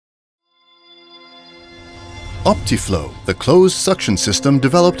OptiFlo, the closed suction system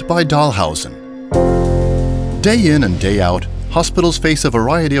developed by Dahlhausen. Day in and day out, hospitals face a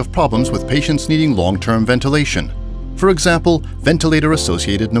variety of problems with patients needing long-term ventilation. For example,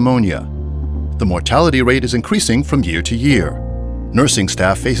 ventilator-associated pneumonia. The mortality rate is increasing from year to year. Nursing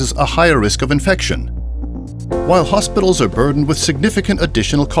staff faces a higher risk of infection, while hospitals are burdened with significant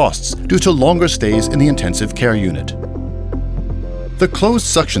additional costs due to longer stays in the intensive care unit. The closed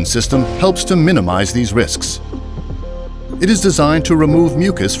suction system helps to minimize these risks. It is designed to remove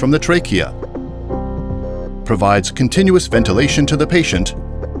mucus from the trachea, provides continuous ventilation to the patient,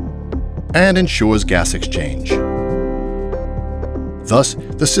 and ensures gas exchange. Thus,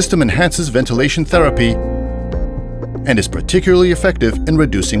 the system enhances ventilation therapy and is particularly effective in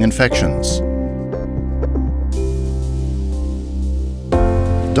reducing infections.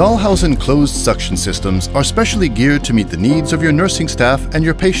 Dahlhausen closed suction systems are specially geared to meet the needs of your nursing staff and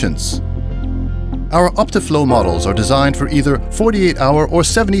your patients. Our OptiFlo models are designed for either 48-hour or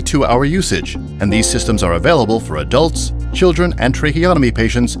 72-hour usage, and these systems are available for adults, children, and tracheotomy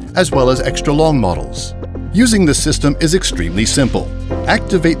patients, as well as extra-long models. Using this system is extremely simple.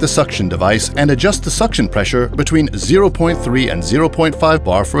 Activate the suction device and adjust the suction pressure between 0.3 and 0.5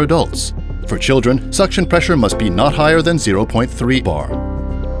 bar for adults. For children, suction pressure must be not higher than 0.3 bar.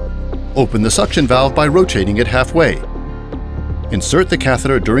 Open the suction valve by rotating it halfway. Insert the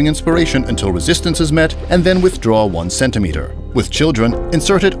catheter during inspiration until resistance is met and then withdraw 1 centimeter. With children,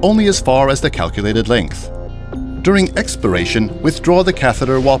 insert it only as far as the calculated length. During expiration, withdraw the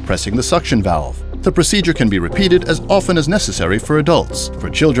catheter while pressing the suction valve. The procedure can be repeated as often as necessary for adults. For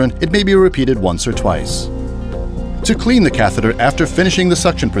children, it may be repeated once or twice. To clean the catheter after finishing the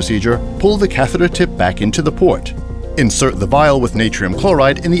suction procedure, pull the catheter tip back into the port. Insert the vial with natrium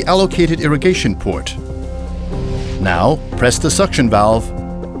chloride in the allocated irrigation port. Now, press the suction valve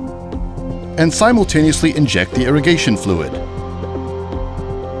and simultaneously inject the irrigation fluid.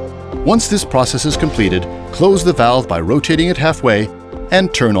 Once this process is completed, close the valve by rotating it halfway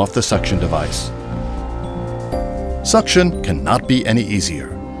and turn off the suction device. Suction cannot be any easier.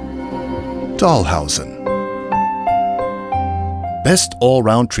 Dahlhausen. Best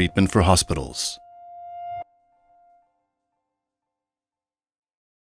all-round treatment for hospitals.